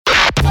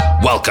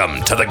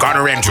Welcome to the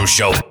Garner Andrews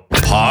Show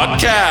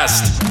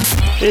podcast.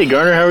 Hey,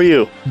 Garner, how are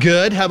you?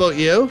 Good. How about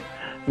you?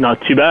 Not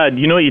too bad.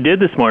 You know what you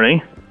did this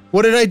morning?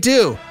 What did I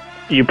do?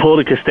 You pulled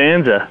a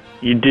Costanza.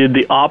 You did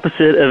the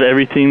opposite of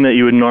everything that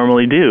you would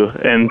normally do,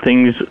 and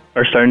things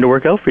are starting to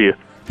work out for you.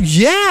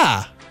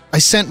 Yeah. I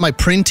sent my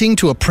printing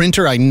to a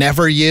printer I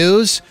never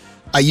use.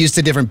 I used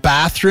a different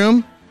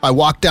bathroom. I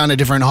walked down a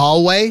different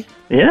hallway.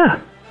 Yeah.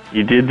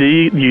 You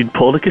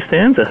pulled a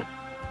Costanza.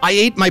 I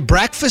ate my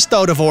breakfast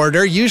out of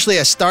order. Usually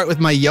I start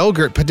with my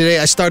yogurt, but today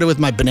I started with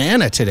my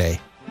banana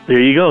today. There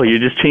you go. You're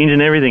just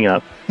changing everything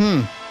up.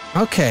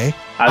 Okay.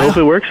 I hope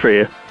it works for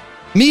you.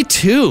 Me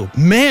too.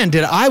 Man,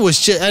 and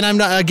I'm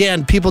not,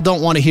 again, people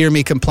don't want to hear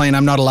me complain.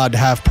 I'm not allowed to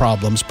have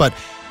problems, but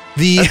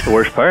That's the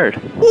worst part.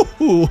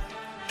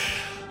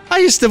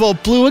 I just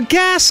about blew a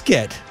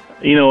gasket.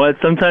 You know what?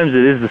 Sometimes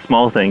it is the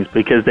small things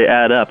because they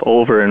add up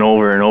over and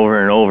over and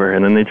over and over,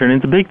 and then they turn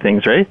into big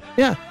things, right?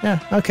 Yeah,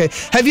 okay.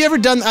 Have you ever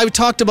done, I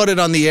talked about it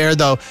on the air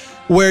though,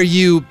 where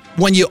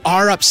when you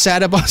are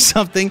upset about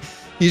something,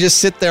 you just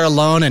sit there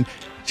alone and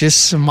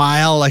just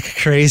smile like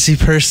a crazy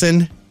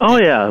person? Oh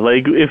yeah,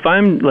 like if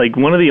I'm, like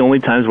one of the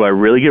only times where I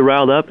really get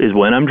riled up is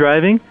when I'm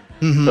driving.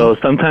 Mm-hmm. So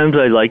sometimes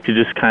I like to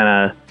just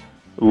kind of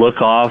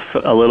look off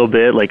a little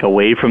bit, like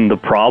away from the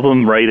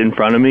problem right in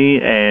front of me,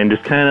 and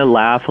just kind of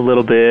laugh a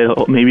little bit,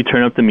 maybe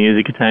turn up the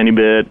music a tiny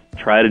bit,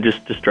 try to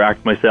just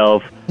distract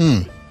myself.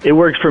 It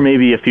works for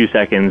maybe a few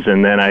seconds,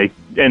 and then I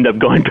end up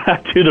going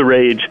back to the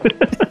rage.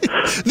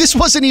 This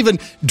wasn't even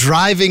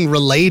driving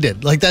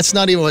related. Like, that's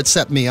not even what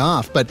set me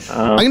off. But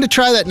I'm going to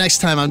try that next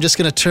time. I'm just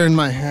going to turn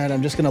my head.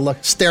 I'm just going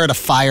to stare at a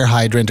fire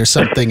hydrant or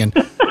something and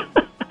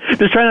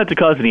just try not to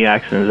cause any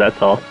accidents,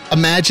 that's all.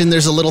 Imagine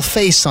there's a little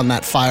face on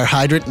that fire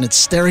hydrant and it's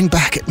staring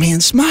back at me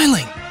and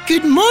smiling.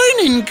 Good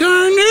morning,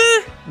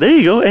 Garner. There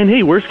you go. And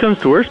hey, worst comes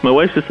to worst, my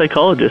wife's a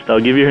psychologist. I'll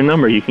give you her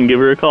number. You can give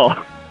her a call.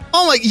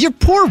 Oh, your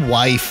poor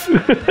wife.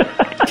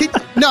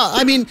 No,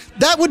 I mean,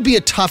 that would be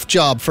a tough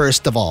job,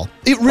 first of all.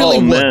 It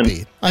really would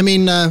be. I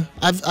mean,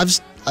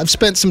 I've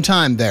spent some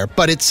time there,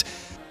 but it's,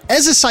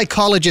 as a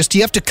psychologist,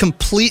 you have to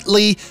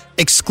completely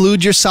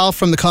exclude yourself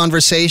from the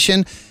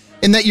conversation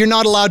in that you're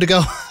not allowed to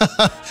go,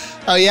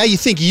 oh yeah, you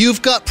think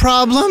you've got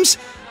problems?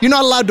 You're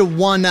not allowed to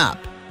one-up.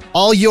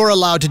 All you're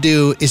allowed to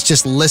do is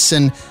just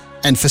listen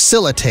and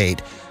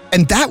facilitate,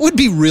 and that would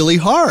be really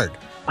hard.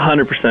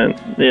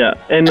 100%, yeah.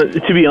 And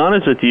to be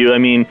honest with you, I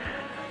mean,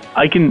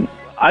 I can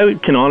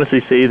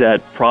honestly say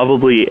that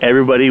probably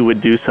everybody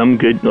would do some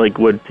good,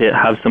 would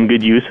have some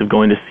good use of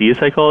going to see a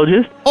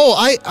psychologist. Oh,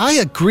 I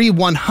agree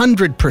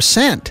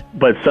 100%.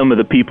 But some of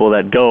the people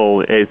that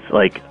go, it's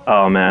like,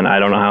 oh man, I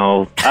don't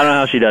know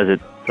how she does it.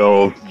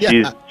 So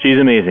yeah. She's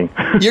amazing.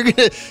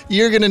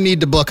 You're gonna need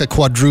to book a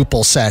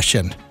quadruple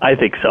session. I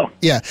think so.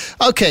 Yeah.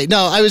 Okay.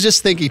 No, I was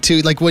just thinking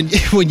too. Like when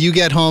you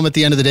get home at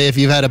the end of the day, if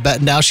you've had a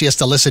bet, now she has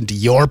to listen to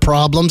your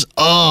problems.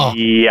 Oh.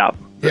 Yeah.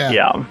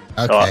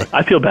 Okay.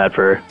 I feel bad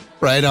for her.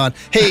 Right on.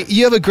 Hey,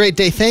 you have a great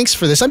day. Thanks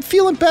for this. I'm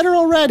feeling better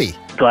already.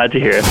 Glad to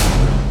hear it.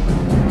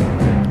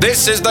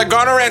 This is the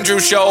Garner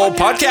Andrews Show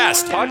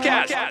podcast.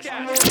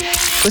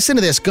 Listen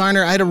to this,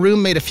 Garner. I had a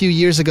roommate a few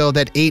years ago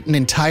that ate an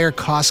entire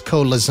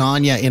Costco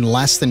lasagna in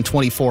less than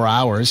 24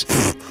 hours.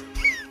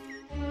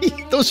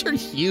 Those are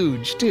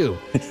huge, too.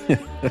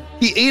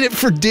 He ate it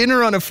for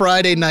dinner on a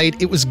Friday night.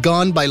 It was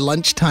gone by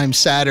lunchtime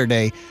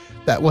Saturday.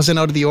 That wasn't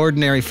out of the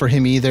ordinary for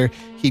him either.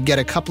 He'd get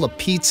a couple of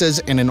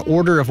pizzas and an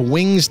order of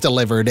wings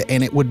delivered,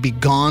 and it would be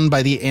gone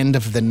by the end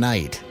of the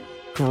night.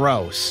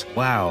 Gross.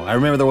 Wow. I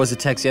remember there was a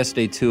text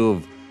yesterday, too,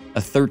 of a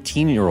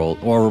 13-year-old.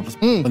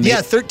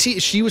 13.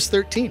 She was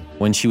 13.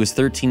 When she was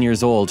 13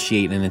 years old,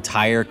 she ate an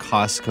entire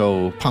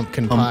Costco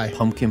pumpkin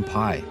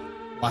pie.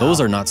 Wow.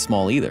 Those are not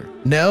small either.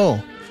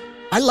 No.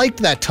 I liked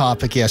that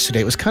topic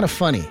yesterday. It was kind of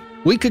funny.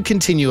 We could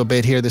continue a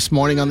bit here this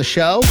morning on the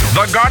show.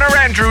 The Garner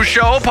Andrews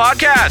Show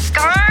podcast.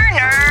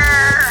 Garner!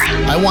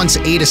 I once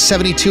ate a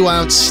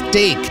 72-ounce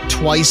steak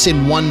twice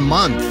in 1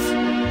 month.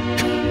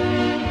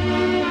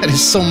 That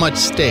is so much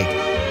steak.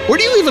 Where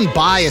do you even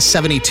buy a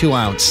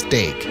 72-ounce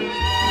steak?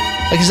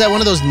 Like, is that one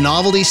of those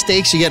novelty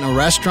steaks you get in a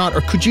restaurant?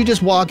 Or could you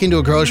just walk into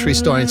a grocery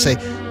store and say,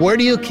 where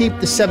do you keep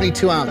the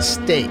 72-ounce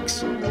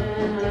steaks?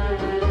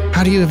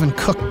 How do you even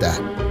cook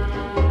that?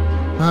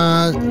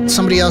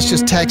 Somebody else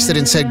just texted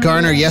and said,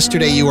 Garner,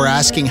 yesterday you were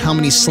asking how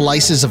many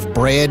slices of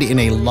bread in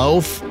a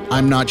loaf.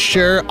 I'm not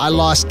sure. I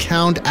lost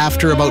count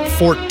after about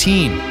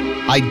 14.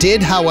 I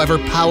did, however,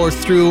 power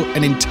through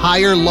an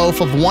entire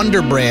loaf of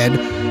Wonder Bread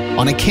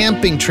on a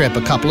camping trip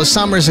a couple of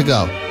summers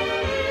ago.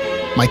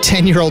 My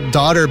 10-year-old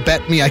daughter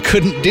bet me I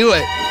couldn't do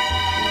it,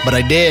 but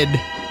I did.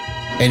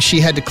 And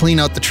she had to clean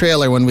out the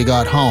trailer when we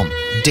got home.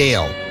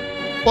 Dale.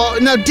 Well,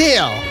 now,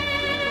 Dale,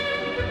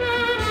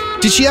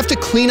 did she have to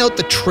clean out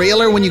the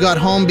trailer when you got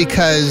home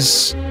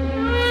because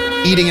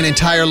eating an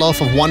entire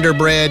loaf of Wonder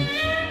Bread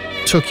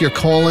took your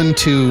colon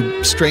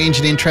to strange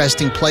and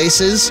interesting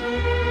places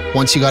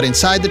once you got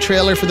inside the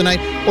trailer for the night?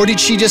 Or did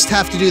she just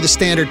have to do the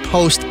standard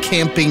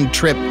post-camping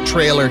trip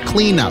trailer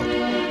clean-out?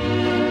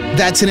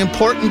 That's an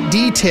important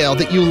detail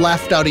that you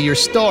left out of your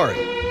story.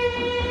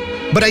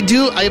 But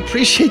I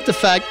appreciate the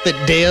fact that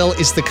Dale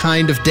is the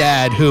kind of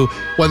dad who,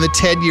 when the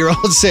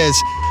 10-year-old says,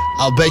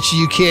 I'll bet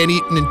you can't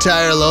eat an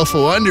entire loaf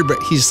of Wonder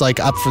Bread, he's like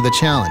up for the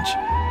challenge.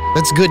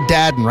 That's good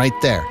dadding right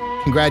there.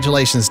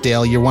 Congratulations,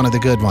 Dale. You're one of the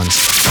good ones.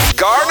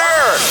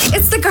 Garner!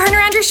 It's the Garner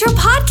Andrews Show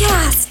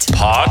podcast.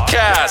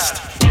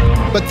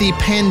 But the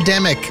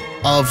pandemic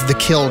of the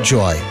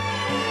killjoy,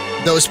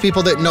 those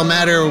people that no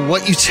matter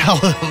what you tell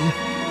them,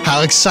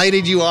 how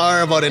excited you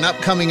are about an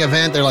upcoming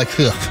event, they're like,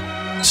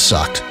 ugh,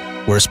 sucked.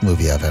 Worst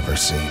movie I've ever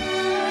seen.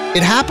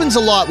 It happens a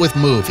lot with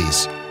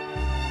movies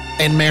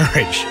and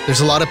marriage.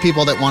 There's a lot of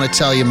people that want to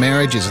tell you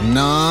marriage is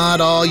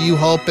not all you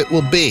hope it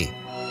will be.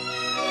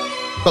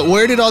 But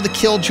where did all the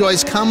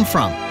killjoys come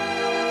from?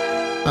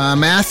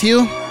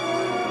 Matthew?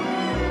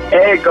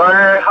 Hey,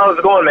 Garner. How's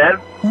it going,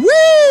 man?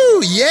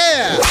 Woo!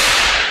 Yeah!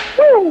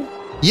 Woo!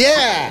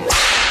 Yeah!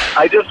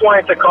 I just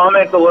wanted to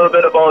comment a little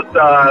bit about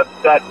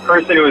that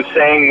person who was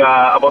saying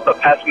about the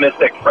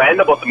pessimistic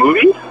friend about the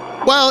movies.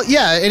 Well,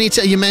 yeah,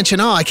 anytime you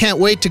mention, I can't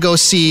wait to go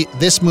see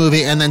this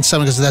movie, and then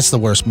someone goes, that's the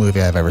worst movie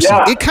I've ever seen.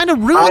 It kind of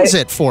ruins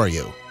it for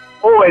you.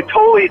 Oh, it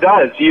totally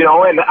does,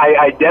 and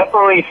I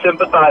definitely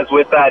sympathize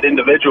with that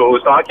individual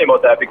who's talking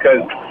about that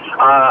because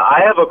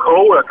I have a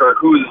coworker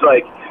who's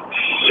like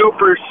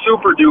super,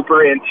 super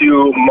duper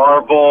into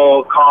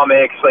Marvel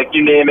comics, like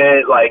you name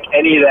it, like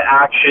any of the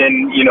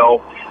action,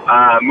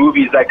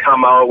 movies that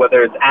come out,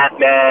 whether it's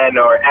Ant-Man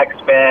or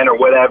X-Men or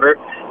whatever.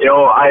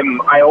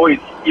 I always,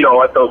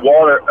 at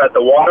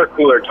the water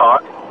cooler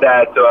talk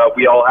that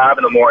we all have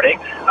in the morning,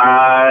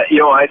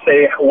 I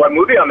say what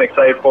movie I'm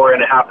excited for,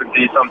 and it happens to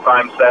be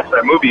sometimes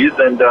X-Men movies,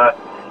 and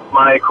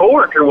my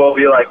coworker will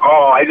be like,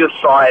 "Oh, I just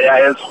saw it.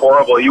 It's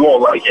horrible. You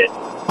won't like it."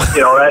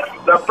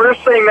 That's the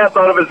first thing that's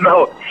out of his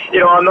mouth.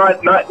 I'm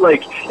not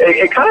like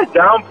it kind of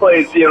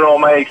downplays,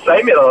 my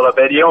excitement a little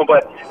bit,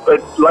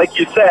 but like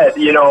you said,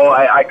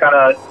 I kind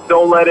of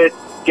don't let it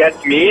get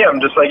to me.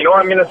 I'm just like,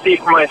 I'm going to see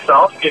for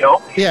myself,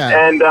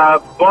 Yeah. And,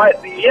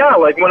 but yeah,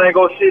 like when I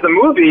go see the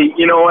movie,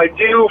 I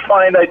do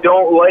find I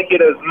don't like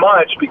it as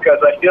much because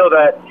I feel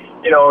that,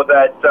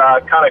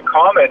 that kind of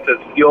comment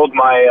has fueled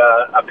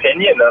my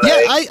opinion.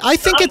 I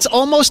think it's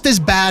almost as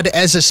bad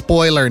as a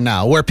spoiler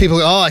now, where people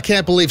go, I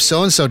can't believe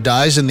so-and-so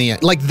dies in the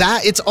end. Like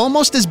that, it's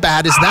almost as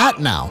bad as that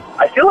now.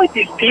 I feel like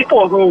these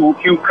people who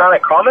kind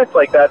of comment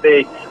like that,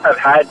 they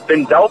have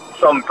been dealt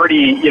some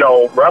pretty,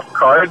 rough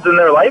cards in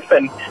their life,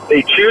 and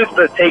they choose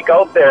to take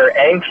out their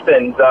angst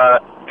and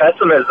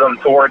pessimism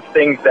towards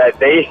things that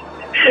they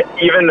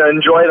even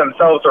enjoy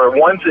themselves or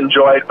once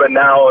enjoyed, but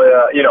now,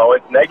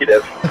 it's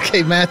negative.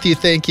 Okay, Matthew,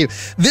 thank you.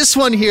 This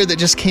one here that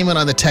just came in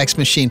on the text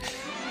machine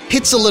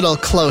hits a little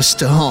close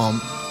to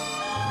home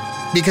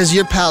because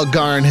your pal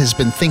Garn has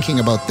been thinking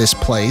about this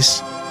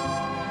place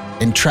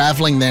and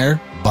traveling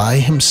there by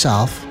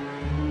himself.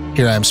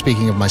 Here I am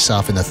speaking of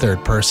myself in the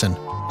third person.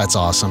 That's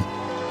awesome.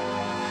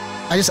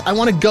 I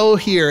want to go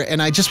here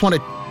and I just want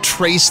to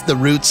trace the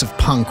roots of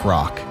punk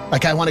rock.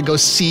 Like I want to go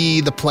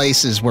see the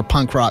places where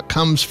punk rock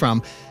comes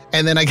from.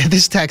 And then I get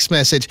this text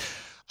message.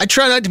 I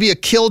try not to be a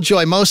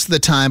killjoy most of the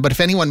time, but if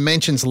anyone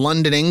mentions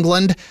London,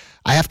 England,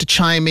 I have to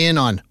chime in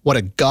on what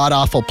a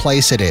god-awful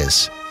place it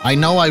is. I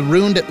know I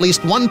ruined at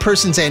least one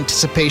person's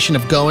anticipation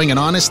of going, and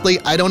honestly,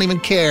 I don't even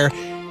care.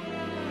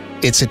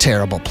 It's a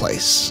terrible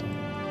place.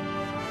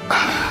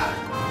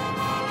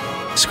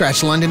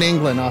 Scratch London,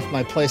 England off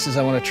my places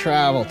I want to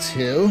travel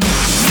to.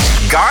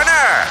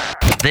 Garner!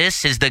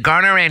 This is the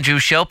Garner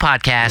Andrews Show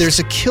podcast. There's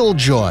a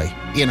killjoy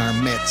in our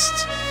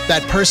midst.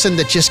 That person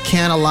that just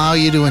can't allow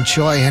you to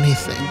enjoy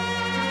anything.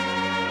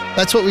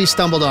 That's what we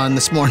stumbled on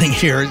this morning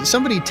here.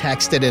 Somebody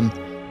texted and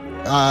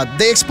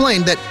they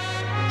explained that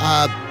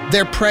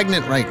they're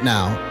pregnant right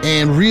now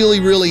and really,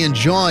 really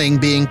enjoying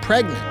being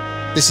pregnant.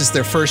 This is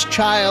their first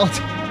child.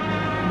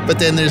 But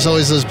then there's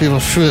always those people,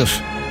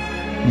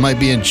 might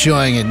be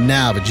enjoying it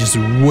now, but just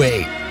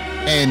wait,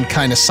 and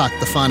kind of suck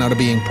the fun out of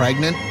being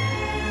pregnant.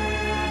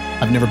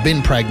 I've never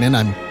been pregnant.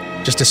 I'm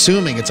just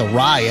assuming it's a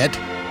riot.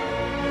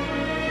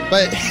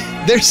 But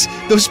there's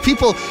those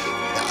people,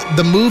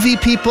 the movie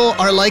people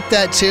are like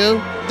that too.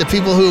 The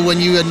people who,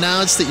 when you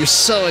announce that you're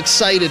so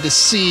excited to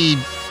see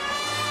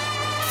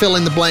fill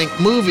in the blank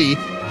movie,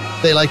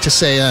 they like to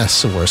say,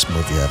 it's the worst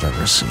movie I've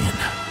ever seen.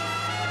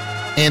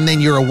 And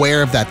then you're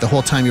aware of that the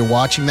whole time you're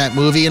watching that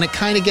movie, and it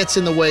kind of gets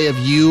in the way of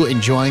you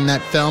enjoying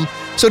that film.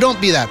 So don't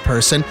be that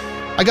person.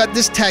 I got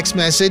this text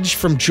message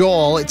from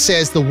Joel. It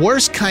says, the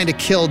worst kind of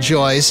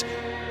killjoys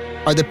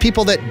are the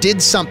people that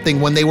did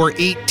something when they were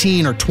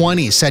 18 or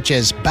 20, such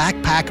as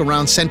backpack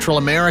around Central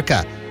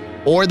America,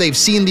 or they've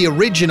seen the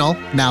original,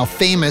 now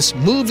famous,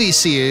 movie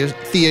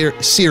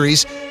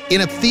series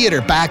in a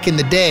theater back in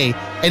the day,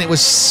 and it was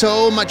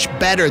so much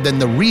better than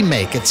the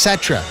remake,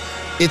 etc.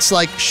 It's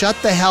like, shut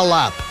the hell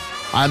up.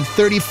 I'm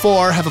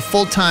 34, have a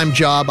full-time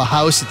job, a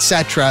house,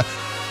 etc.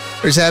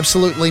 There's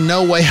absolutely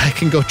no way I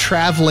can go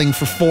traveling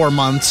for 4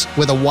 months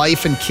with a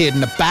wife and kid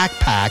in a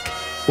backpack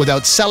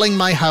without selling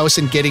my house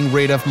and getting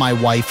rid of my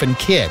wife and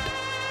kid.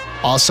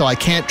 Also, I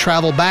can't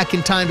travel back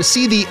in time to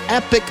see the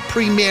epic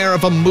premiere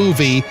of a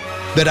movie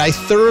that I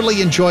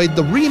thoroughly enjoyed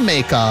the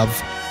remake of,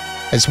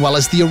 as well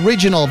as the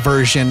original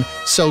version.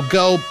 So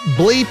go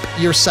bleep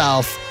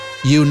yourself,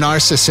 you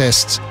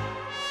narcissists.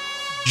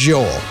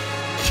 Joel.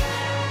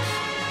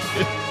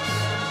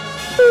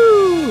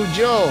 Ooh,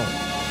 Joel.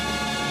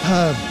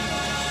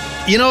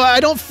 I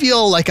don't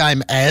feel like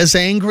I'm as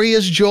angry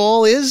as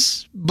Joel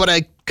is, but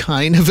I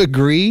kind of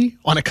agree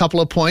on a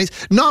couple of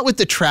points. Not with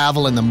the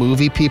travel and the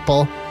movie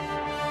people,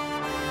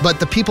 but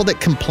the people that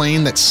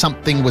complain that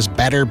something was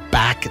better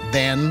back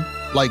then,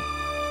 like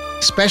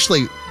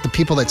especially the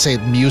people that say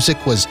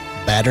music was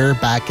better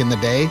back in the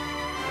day.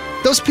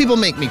 Those people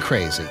make me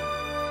crazy.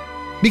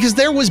 Because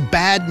there was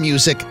bad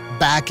music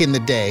back in the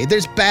day.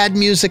 There's bad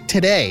music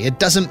today. It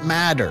doesn't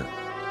matter.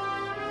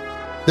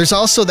 There's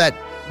also that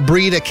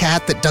breed of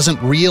cat that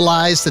doesn't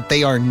realize that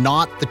they are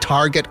not the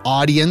target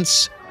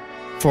audience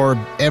for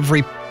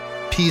every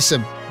piece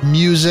of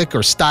music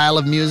or style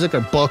of music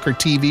or book or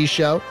TV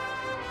show.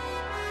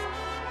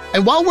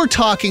 And while we're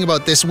talking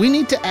about this, we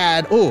need to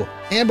add,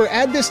 Amber,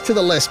 add this to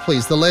the list,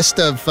 please. The list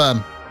of,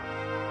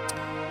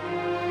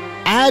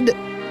 add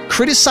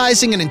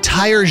criticizing an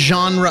entire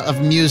genre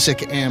of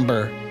music,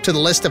 Amber, to the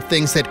list of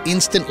things that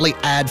instantly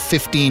add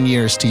 15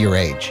 years to your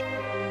age.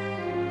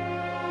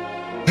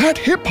 That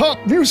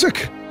hip-hop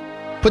music.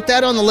 Put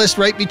that on the list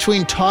right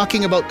between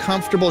talking about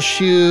comfortable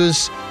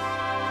shoes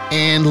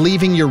and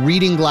leaving your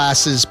reading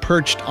glasses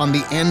perched on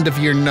the end of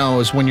your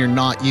nose when you're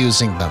not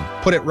using them.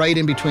 Put it right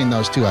in between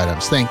those two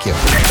items. Thank you.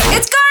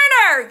 It's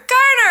Garner!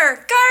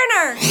 Garner!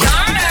 Garner!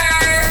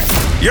 Garner!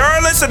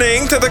 You're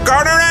listening to the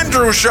Garner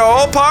Andrews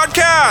Show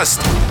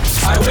podcast.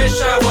 I wish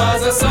I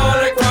was a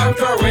Sonic Rock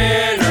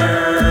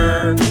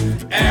winner.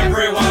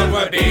 Everyone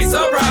would be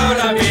so proud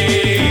of me.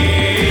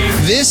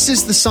 This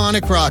is the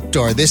Sonic Rock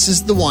Door. This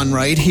is the one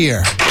right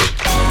here.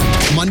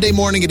 Monday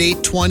morning at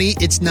 8:20,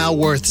 it's now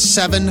worth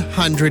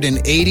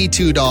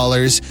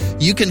 $782.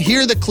 You can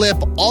hear the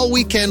clip all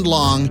weekend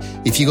long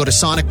if you go to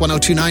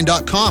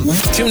sonic1029.com.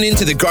 Tune in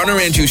to the Garner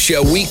Andrews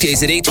Show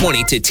weekdays at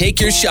 8:20 to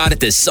take your shot at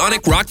the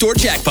Sonic Rock Door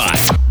jackpot.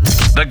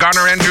 The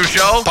Garner Andrews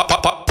Show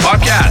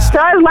podcast. So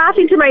I was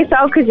laughing to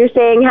myself because you're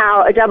saying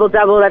how a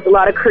double-double, that's a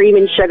lot of cream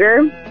and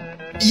sugar.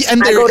 Yeah,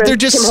 and I go to they're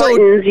just Tim so...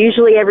 Hortons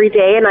usually every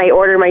day, and I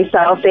order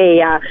myself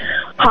a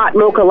hot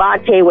mocha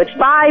latte with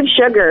 5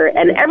 sugar.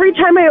 And every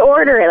time I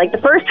order it, like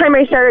the first time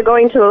I started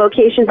going to the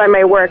location by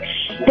my work,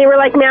 they were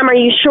like, "Ma'am, are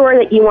you sure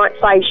that you want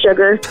 5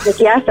 sugar?" Like,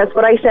 yes, that's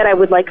what I said. I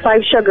would like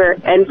 5 sugar.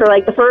 And for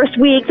like the first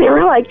week, they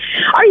were like,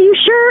 "Are you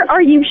sure?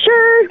 Are you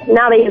sure?"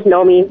 Now they just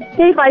know me.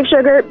 Hey, 5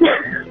 sugar.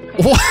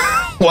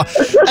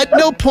 At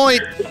no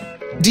point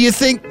do you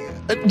think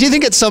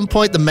at some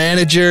point the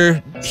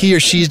manager, he or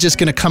she's just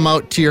going to come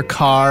out to your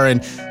car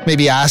and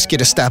maybe ask you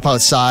to step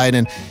outside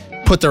and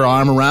put their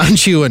arm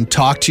around you and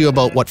talk to you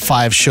about what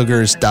 5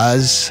 sugars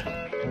does?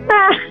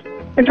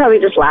 I'd probably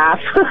just laugh.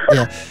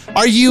 Yeah.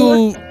 Are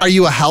you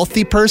a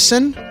healthy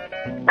person?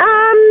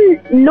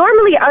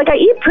 Normally, like, I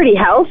eat pretty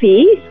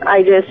healthy.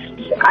 I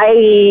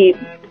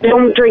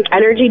don't drink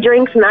energy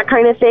drinks and that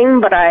kind of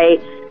thing, but I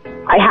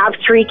have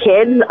 3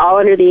 kids, all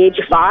under the age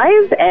of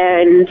 5,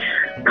 and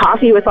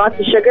coffee with lots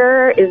of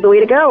sugar is the way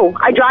to go.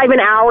 I drive an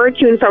hour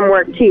to and from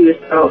work, too,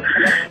 so,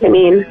 I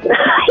mean,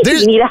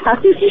 you need a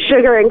house of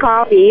sugar and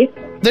coffee.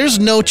 There's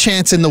no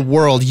chance in the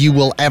world you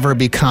will ever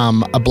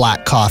become a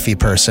black coffee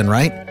person,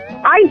 right?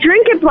 I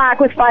drink it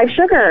black with 5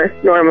 sugar,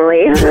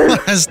 normally.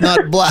 That's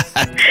not black.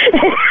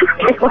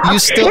 Well,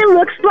 it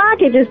looks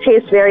black, it just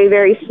tastes very,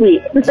 very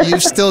sweet.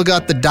 You've still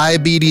got the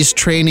diabetes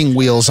training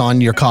wheels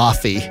on your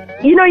coffee.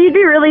 You know, you'd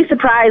be really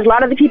surprised. A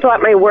lot of the people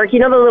at my work, you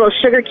know the little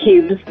sugar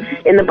cubes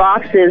in the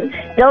boxes,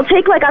 they'll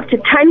take like up to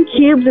 10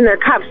 cubes in their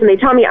cups, and they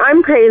tell me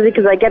I'm crazy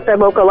because I get the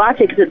mocha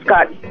latte because it's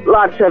got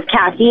lots of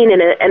caffeine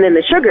in it and then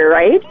the sugar,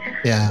 right?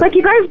 Yeah. Like,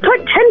 you guys put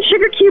 10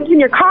 sugar cubes in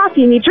your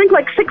coffee and you drink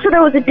like 6 of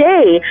those a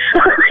day.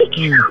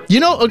 You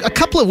know, a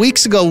couple of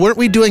weeks ago, weren't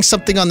we doing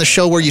something on the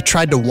show where you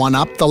tried to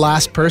one-up the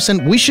last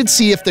person? We should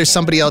see if there's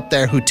somebody out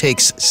there who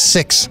takes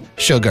 6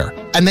 sugar,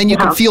 and then you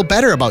can feel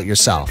better about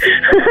yourself.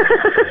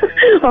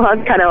 Well,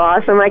 that's kind of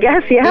awesome, I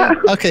guess, yeah.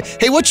 Okay.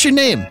 Hey, what's your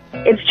name?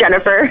 It's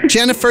Jennifer.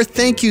 Jennifer,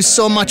 thank you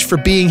so much for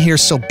being here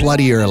so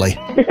bloody early.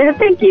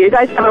 Thank you. You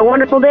guys have a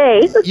wonderful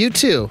day. You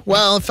too.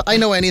 Well, if I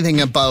know anything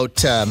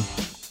about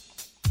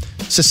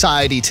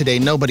society today,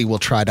 nobody will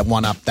try to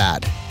one-up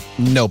that.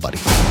 Nobody.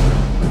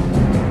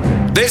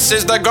 This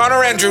is the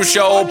Garner Andrews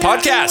Show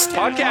podcast.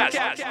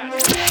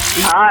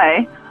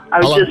 Hi.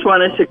 I just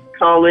wanted to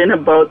call in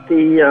about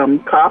the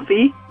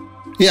coffee.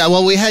 Yeah,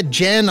 well, we had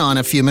Jen on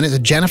a few minutes.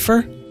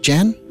 Jennifer?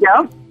 Jen?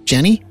 Yeah.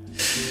 Jenny?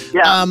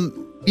 Yeah.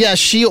 Yeah,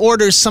 she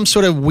orders some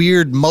sort of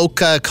weird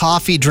mocha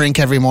coffee drink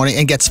every morning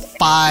and gets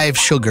 5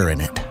 sugar in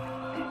it.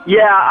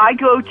 Yeah, I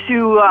go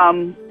to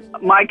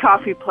my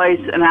coffee place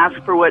and ask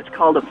for what's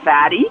called a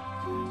fatty,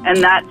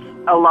 and that's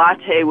a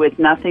latte with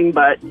nothing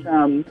but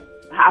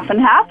half and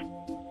half.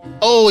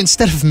 Oh,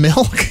 instead of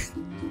milk?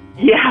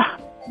 Yeah.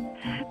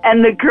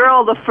 And the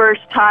girl the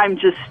first time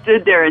just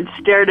stood there and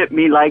stared at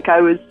me like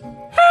I was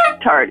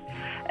tart.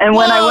 And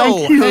when I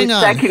went to the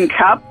second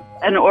cup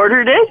and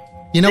ordered it,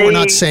 You know we're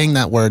not saying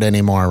that word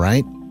anymore,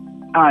 right?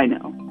 I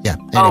know. Yeah,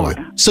 anyway.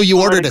 Oh, so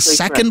you ordered a politically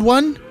second correct.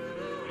 one?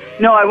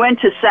 No, I went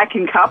to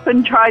Second Cup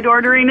and tried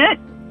ordering it,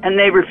 and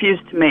they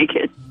refused to make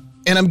it.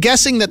 And I'm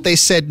guessing that they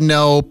said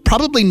no,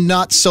 probably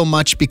not so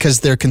much because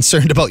they're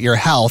concerned about your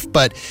health,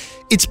 but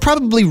it's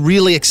probably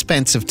really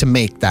expensive to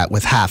make that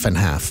with half and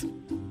half.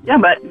 Yeah,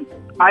 but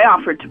I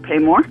offered to pay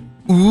more.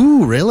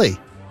 Ooh, really?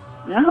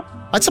 Yeah.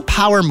 That's a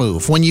power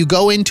move. When you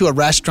go into a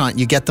restaurant,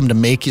 you get them to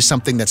make you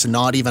something that's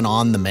not even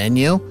on the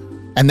menu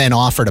and then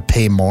offer to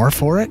pay more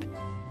for it.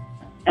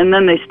 And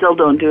then they still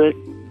don't do it.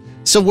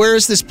 So where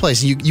is this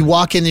place? You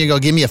walk in and you go,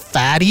 give me a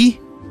fatty?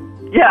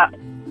 Yeah.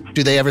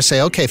 Do they ever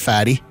say, okay,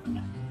 fatty?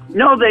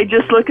 No, they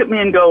just look at me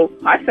and go,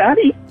 hi,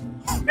 fatty.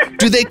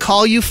 Do they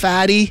call you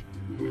fatty?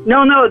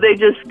 No, they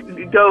just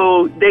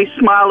go, they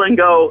smile and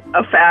go,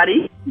 a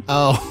fatty.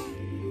 Oh.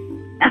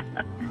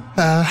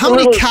 How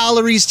many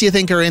calories do you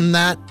think are in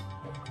that?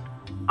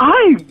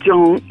 I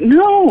don't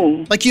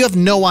know. Like you have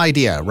no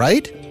idea,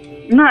 right?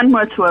 None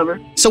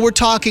whatsoever. So we're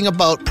talking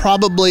about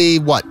probably,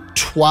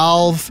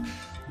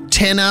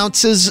 10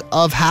 ounces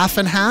of half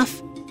and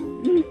half?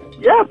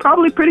 Yeah,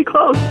 probably pretty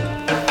close.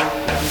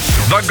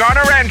 The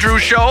Garner Andrew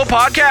Show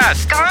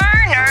podcast.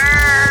 Garner!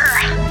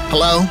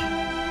 Hello?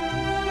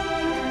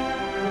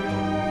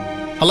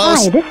 Hello?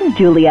 Hi, this is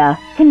Julia.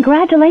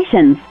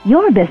 Congratulations.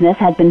 Your business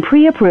has been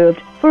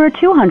pre-approved for a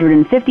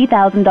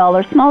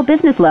 $250,000 small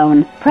business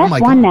loan. Press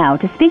 1 now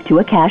to speak to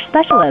a cash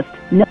specialist.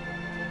 No.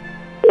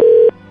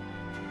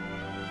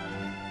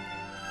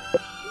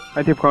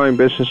 Thank you for calling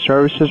Business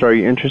Services. Are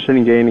you interested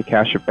in getting a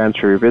cash advance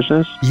for your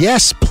business?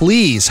 Yes,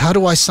 please. How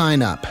do I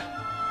sign up?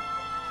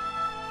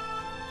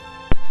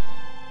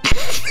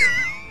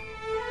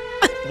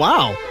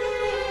 Wow.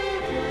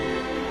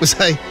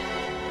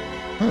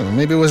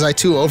 Maybe was I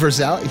too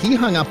overzealous? He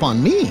hung up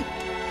on me.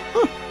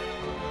 Huh.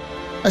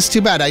 That's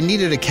too bad. I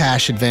needed a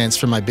cash advance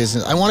for my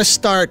business. I want to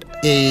start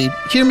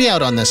hear me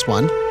out on this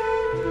one.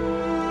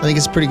 I think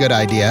it's a pretty good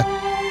idea.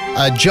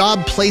 A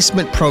job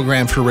placement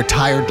program for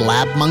retired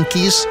lab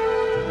monkeys.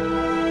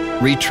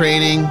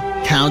 Retraining,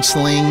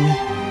 counseling.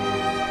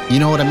 You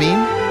know what I mean?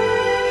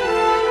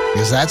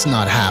 Because that's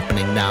not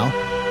happening now.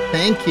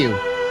 Thank you,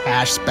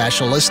 cash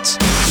specialists.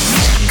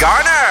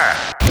 Garner!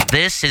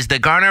 This is the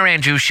Garner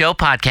Andrew Show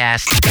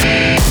podcast.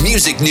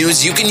 Music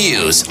news you can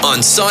use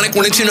on Sonic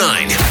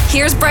 102.9.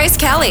 Here's Bryce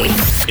Kelly.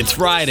 It's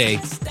Friday,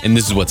 and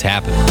this is what's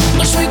happening.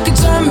 Wish we could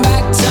turn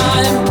back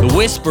time. The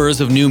whispers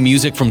of new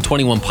music from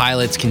 21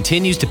 Pilots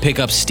continues to pick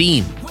up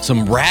steam.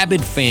 Some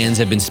rabid fans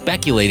have been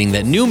speculating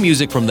that new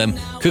music from them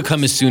could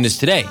come as soon as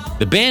today.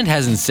 The band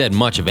hasn't said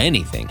much of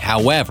anything.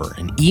 However,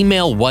 an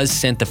email was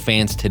sent to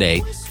fans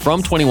today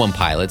from 21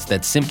 Pilots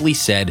that simply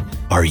said,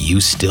 "Are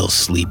you still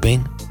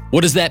sleeping?"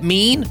 What does that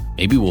mean?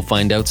 Maybe we'll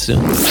find out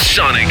soon.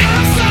 Sonic.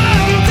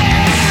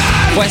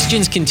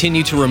 Questions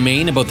continue to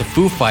remain about the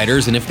Foo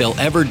Fighters and if they'll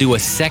ever do a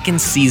second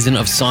season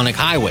of Sonic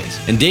Highways.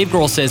 And Dave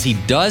Grohl says he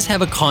does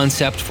have a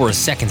concept for a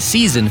second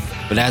season,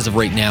 but as of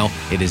right now,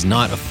 it is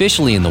not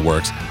officially in the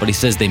works, but he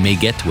says they may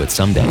get to it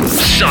someday.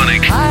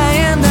 Sonic.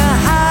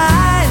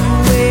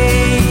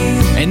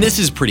 And this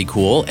is pretty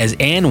cool, as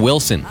Ann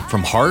Wilson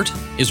from Heart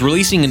is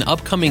releasing an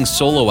upcoming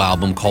solo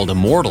album called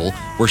Immortal,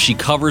 where she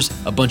covers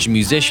a bunch of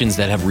musicians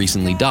that have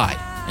recently died.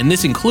 And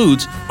this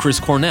includes Chris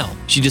Cornell.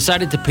 She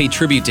decided to pay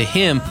tribute to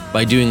him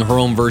by doing her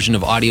own version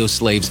of Audio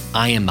Slave's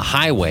I Am the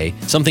Highway,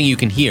 something you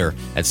can hear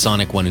at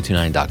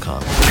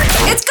sonic1029.com.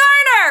 It's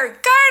Garner!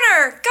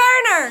 Garner!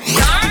 Garner!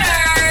 Garner!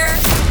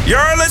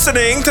 You're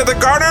listening to the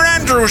Garner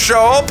Andrew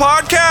Show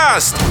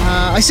podcast.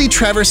 I see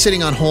Trevor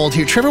sitting on hold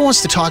here. Trevor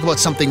wants to talk about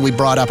something we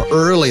brought up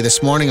early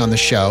this morning on the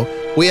show.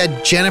 We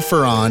had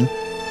Jennifer on,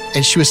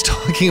 and she was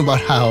talking about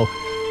how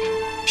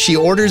she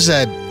orders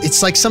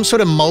it's like some sort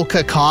of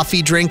mocha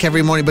coffee drink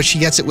every morning, but she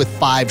gets it with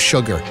 5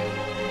 sugar.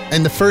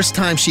 And the first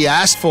time she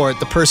asked for it,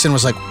 the person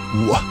was like,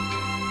 "What?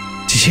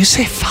 Did you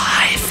say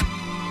 5?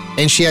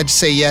 And she had to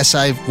say, yes,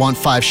 I want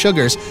 5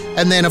 sugars.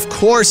 And then, of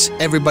course,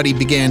 everybody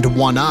began to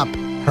one-up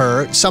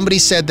her. Somebody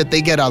said that they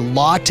get a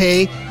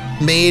latte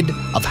made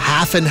of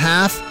half and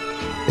half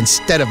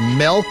instead of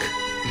milk.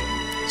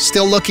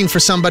 Still looking for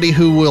somebody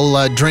who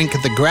will drink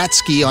the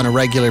Gretzky on a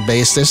regular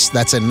basis.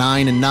 That's a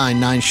 9 and 9,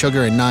 9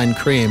 sugar and 9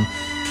 cream.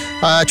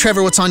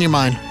 Trevor, what's on your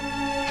mind?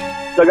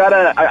 So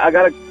I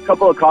got a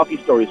couple of coffee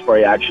stories for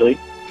you, actually.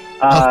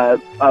 A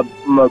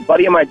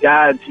buddy of my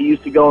dad's, he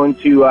used to go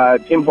into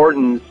Tim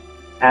Hortons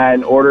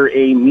and order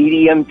a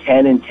medium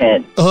 10 and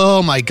 10.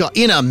 Oh, my God.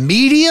 In a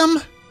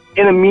medium?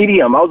 In a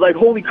medium. I was like,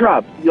 holy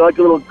crap. You like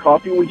a little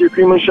coffee with your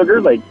cream and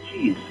sugar? Like,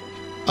 jeez.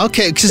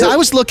 Okay, because I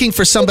was looking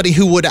for somebody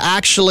who would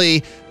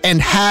actually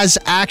and has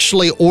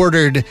actually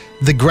ordered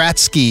the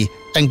Gretzky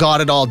and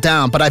got it all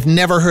down, but I've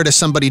never heard of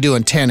somebody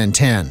doing 10 and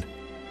 10.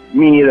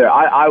 Me neither.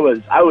 I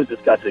was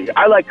disgusting.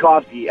 I like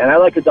coffee and I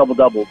like a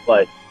double-double,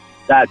 but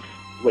that's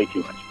way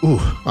too much. Ooh,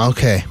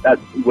 okay.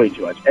 That's way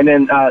too much. And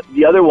then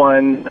the other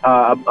one,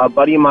 a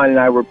buddy of mine and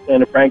I were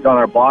playing a prank on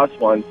our boss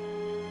once,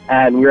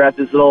 and we were at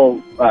this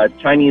little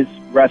Chinese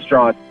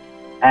restaurant,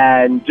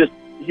 and just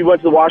he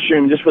went to the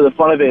washroom just for the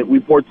fun of it. We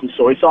poured some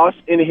soy sauce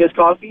into his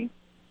coffee,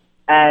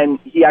 and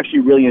he actually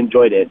really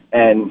enjoyed it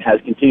and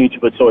has continued to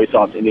put soy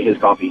sauce into his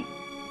coffee.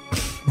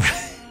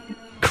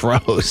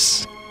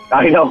 Gross.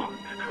 I know.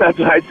 That's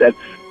what I said.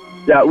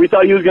 Yeah, we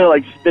thought he was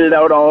going to spit it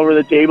out all over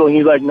the table, and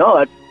he's like,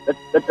 no,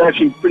 that's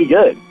actually pretty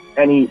good.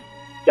 And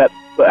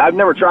but I've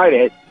never tried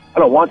it. I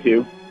don't want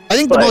to. I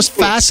think the most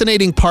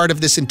fascinating part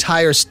of this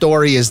entire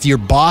story is your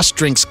boss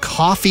drinks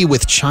coffee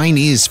with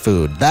Chinese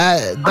food.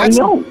 I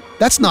know.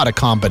 That's not a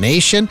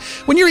combination.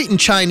 When you're eating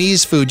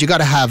Chinese food, you got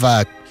to have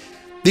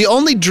the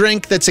only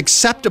drink that's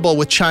acceptable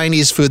with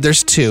Chinese food,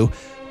 there's two,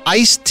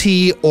 iced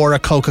tea or a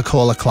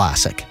Coca-Cola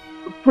Classic.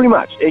 Pretty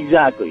much,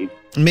 exactly.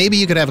 Maybe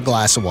you could have a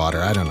glass of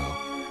water, I don't know.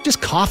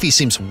 Just coffee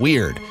seems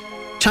weird.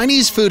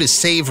 Chinese food is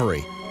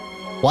savory.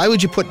 Why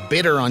would you put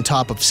bitter on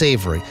top of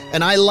savory?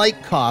 And I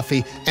like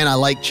coffee and I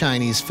like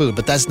Chinese food,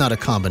 but that's not a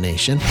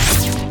combination.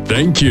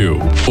 Thank you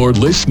for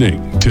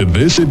listening to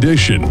this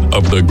edition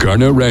of the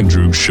Garner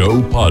Andrews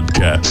Show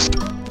podcast.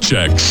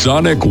 Check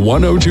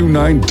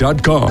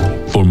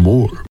Sonic1029.com for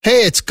more.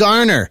 Hey, it's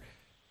Garner.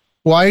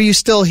 Why are you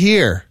still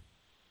here?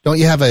 Don't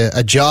you have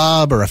a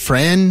job or a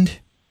friend?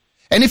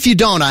 And if you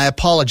don't, I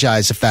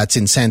apologize if that's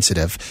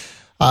insensitive.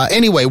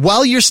 Anyway,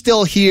 while you're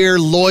still here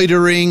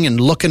loitering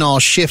and looking all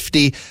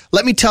shifty,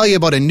 let me tell you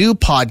about a new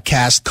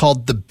podcast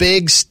called The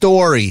Big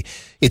Story.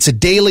 It's a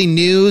daily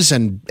news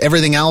and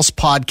everything else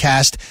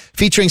podcast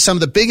featuring some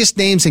of the biggest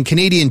names in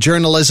Canadian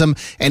journalism,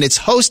 and it's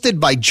hosted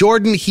by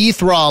Jordan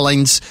Heath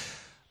Rawlings,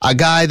 a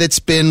guy that's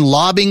been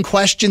lobbing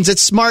questions at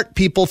smart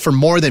people for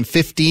more than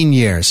 15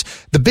 years.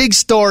 The Big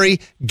Story,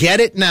 get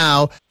it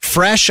now,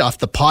 fresh off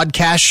the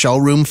podcast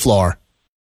showroom floor.